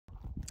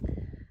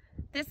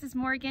This is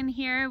Morgan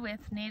here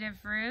with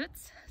Native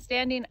Roots,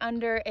 standing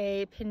under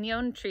a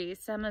pinon tree.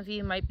 Some of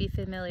you might be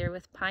familiar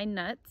with pine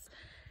nuts,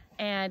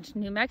 and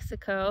New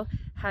Mexico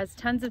has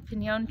tons of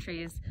pinon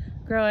trees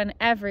growing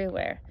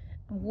everywhere.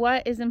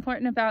 What is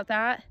important about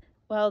that?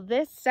 Well,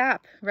 this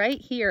sap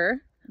right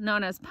here,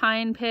 known as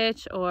pine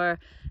pitch or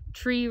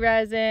tree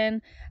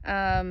resin,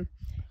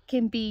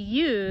 can be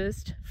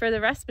used for the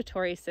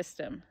respiratory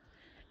system.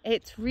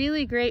 It's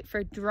really great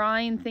for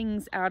drawing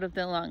things out of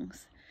the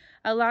lungs.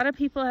 A lot of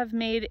people have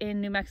made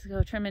in New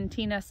Mexico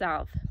Trementina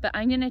salve, but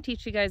I'm going to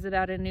teach you guys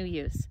about a new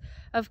use.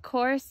 Of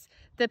course,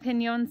 the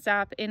Pinon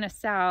Sap in a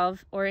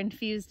salve or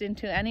infused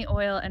into any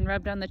oil and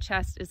rubbed on the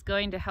chest is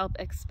going to help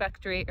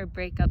expectorate or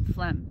break up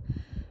phlegm.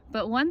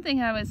 But one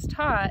thing I was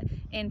taught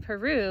in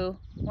Peru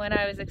when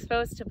I was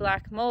exposed to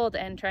black mold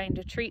and trying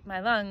to treat my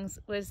lungs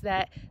was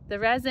that the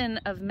resin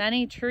of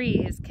many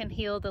trees can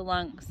heal the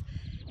lungs.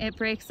 It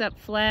breaks up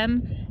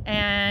phlegm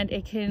and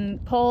it can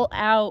pull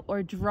out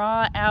or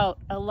draw out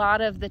a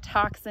lot of the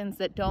toxins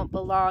that don't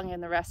belong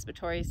in the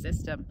respiratory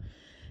system.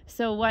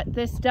 So what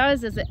this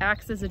does is it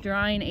acts as a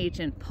drawing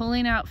agent,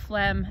 pulling out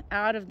phlegm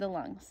out of the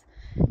lungs.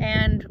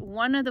 And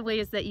one of the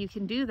ways that you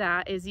can do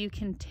that is you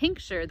can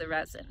tincture the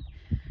resin.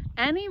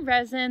 Any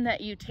resin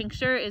that you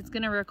tincture is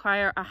going to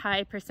require a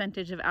high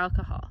percentage of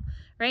alcohol.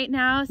 Right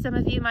now, some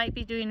of you might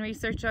be doing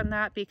research on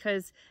that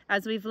because,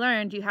 as we've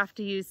learned, you have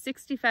to use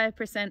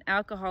 65%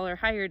 alcohol or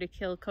higher to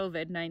kill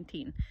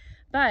COVID-19.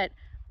 But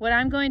what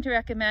I'm going to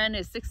recommend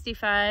is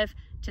 65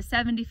 to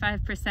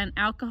 75%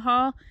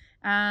 alcohol.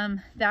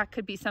 That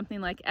could be something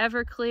like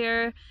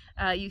Everclear.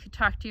 You could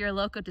talk to your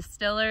local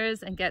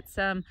distillers and get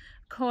some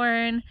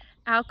corn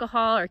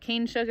alcohol or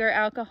cane sugar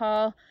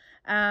alcohol.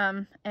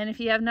 And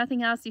if you have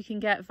nothing else, you can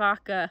get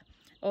vodka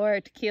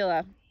or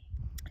tequila.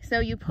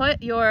 So you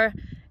put your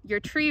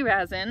tree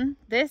resin,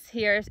 this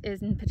here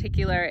is in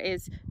particular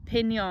is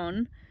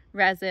pinon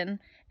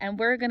resin, and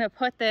we're going to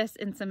put this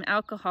in some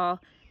alcohol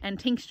and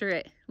tincture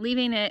it,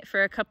 leaving it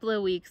for a couple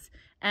of weeks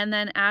and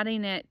then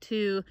adding it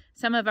to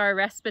some of our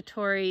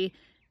respiratory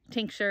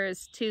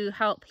tinctures to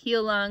help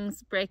heal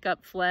lungs, break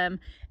up phlegm,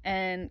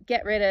 and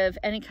get rid of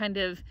any kind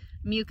of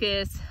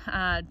mucus,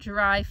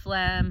 dry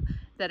phlegm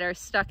that are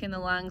stuck in the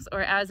lungs, or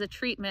as a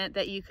treatment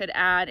that you could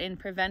add in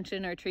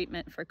prevention or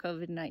treatment for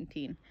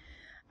COVID-19.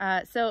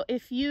 So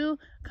if you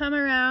come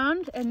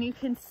around and you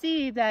can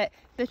see that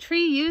the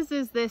tree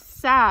uses this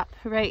sap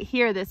right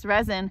here, this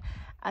resin,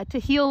 to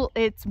heal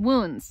its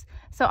wounds.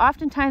 So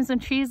oftentimes when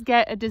trees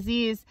get a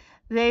disease,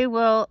 they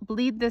will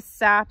bleed this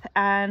sap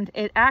and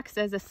it acts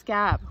as a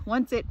scab.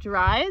 Once it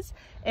dries,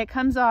 it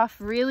comes off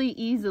really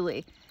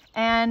easily.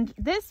 And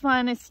this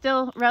one is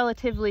still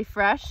relatively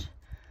fresh,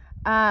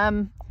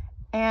 and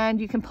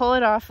you can pull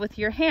it off with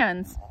your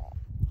hands.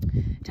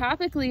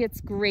 Topically, it's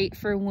great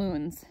for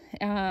wounds.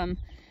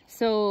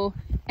 So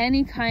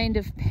any kind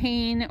of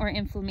pain or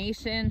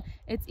inflammation,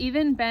 it's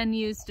even been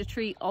used to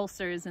treat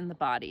ulcers in the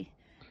body.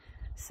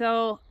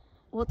 So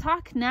we'll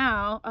talk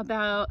now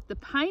about the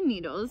pine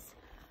needles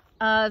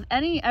of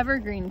any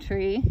evergreen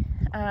tree.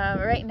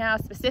 Right now,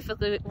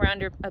 specifically, we're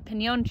under a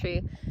pinon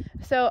tree.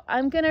 So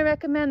I'm going to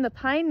recommend the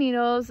pine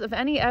needles of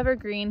any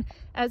evergreen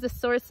as a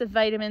source of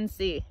vitamin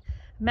C.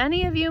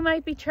 Many of you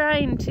might be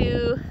trying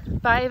to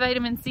buy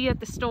vitamin C at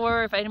the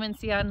store or vitamin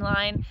C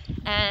online,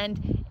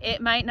 and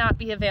it might not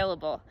be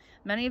available.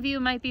 Many of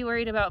you might be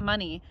worried about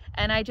money,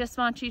 and I just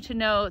want you to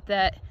know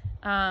that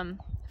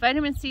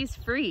vitamin C is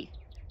free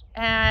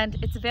and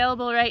it's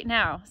available right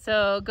now.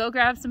 So go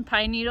grab some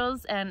pine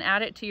needles and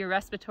add it to your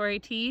respiratory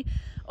tea,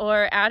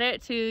 or add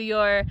it to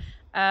your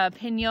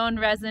pinon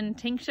resin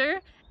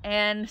tincture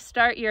and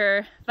start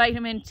your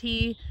vitamin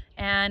T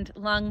and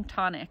lung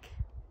tonic.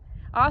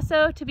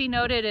 Also to be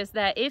noted is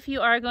that if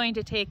you are going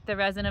to take the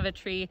resin of a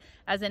tree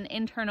as an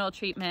internal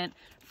treatment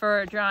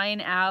for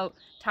drying out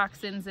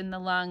toxins in the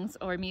lungs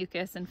or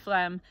mucus and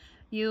phlegm,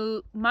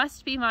 you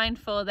must be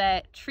mindful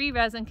that tree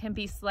resin can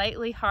be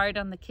slightly hard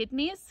on the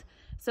kidneys.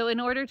 So in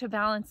order to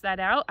balance that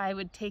out, I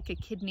would take a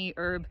kidney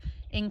herb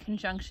in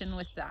conjunction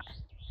with that.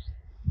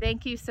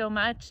 Thank you so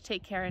much.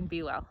 Take care and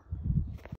be well.